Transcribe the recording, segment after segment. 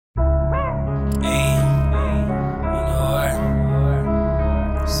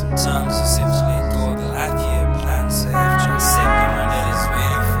Sometimes you simply go the life you have planned, so after accepting one that is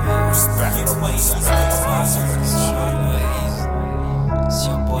waiting for you. You know what he's it's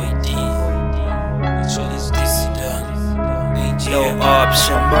your boy D. It's all this dCDON. No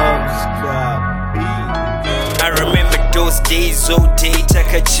option. I remember those days, all day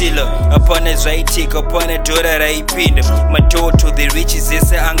takachila apana zvaitika apana dhora raipinda madoo to the riches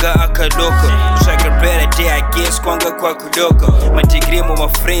ese anga akaloka kusvaka better day I guess kwanga kwakudoka madegree my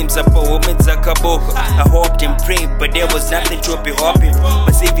frames apa home dzakaboka I hoped and prayed but there was nothing to be hoping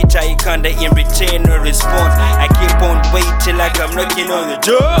but if it I kinda in return no response I keep on waiting like I'm knocking on the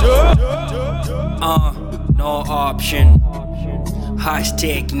door. No option,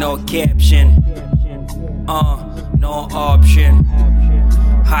 hashtag no caption. No option.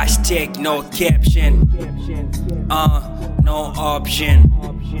 Hashtag no caption. No option.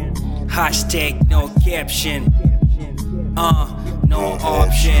 Hashtag no caption. No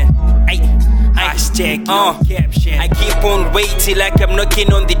option. Hashtag no caption. I keep on waiting like I'm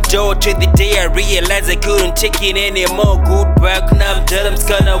knocking on the door till the day I realize I couldn't take it anymore. Goodbye, now I'm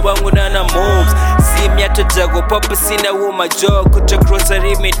skana wangu na moves. See me at the papa sina wo my job. Could cross a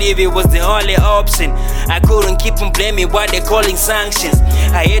remedy was the only option. I couldn't keep on blaming what they're calling sanctions.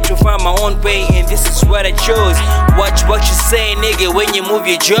 I had to find my own way and this is what I chose. Watch what you say, nigga, when you move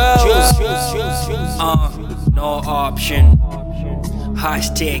your jaws. No option.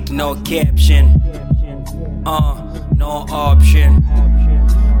 Hashtag no caption. No option.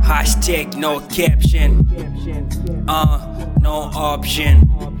 Hashtag no caption. No option.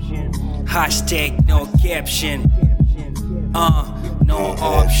 Hashtag no caption. No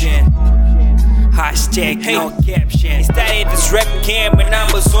option. Hashtag no caption. I started this rap game when I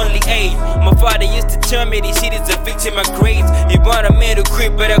was only 8. My father used to tell me this shit is a victim of grades. He wanted me to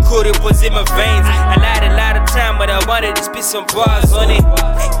quit but I couldn't, was in my veins. I lied a lot of time but I wanted to spit some bars on it.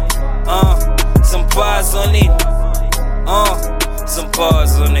 Some bars on it. Some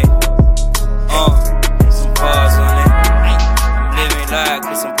bars on it. Some bars on it. I'm living like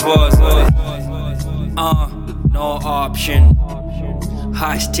with some bars on it. No option.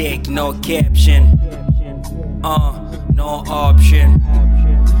 Hashtag no caption. No option.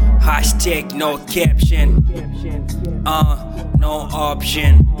 Hashtag no caption. No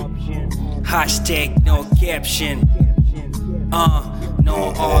option. Hashtag no caption. No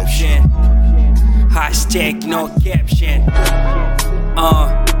option. Hashtag no caption.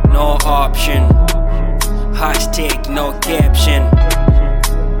 No option. Hashtag no caption.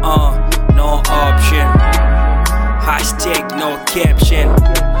 No option. Hashtag no caption.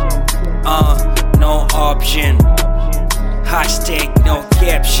 No option. Hashtag no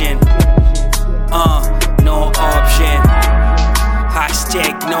caption. No option.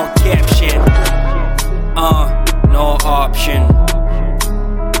 Hashtag no caption. No option.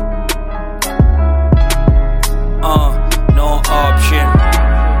 No option.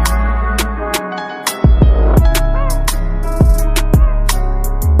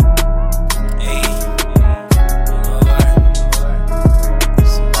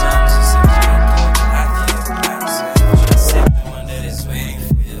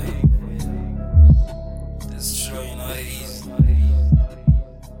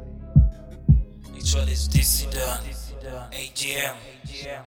 It's all this dCDON. AGM.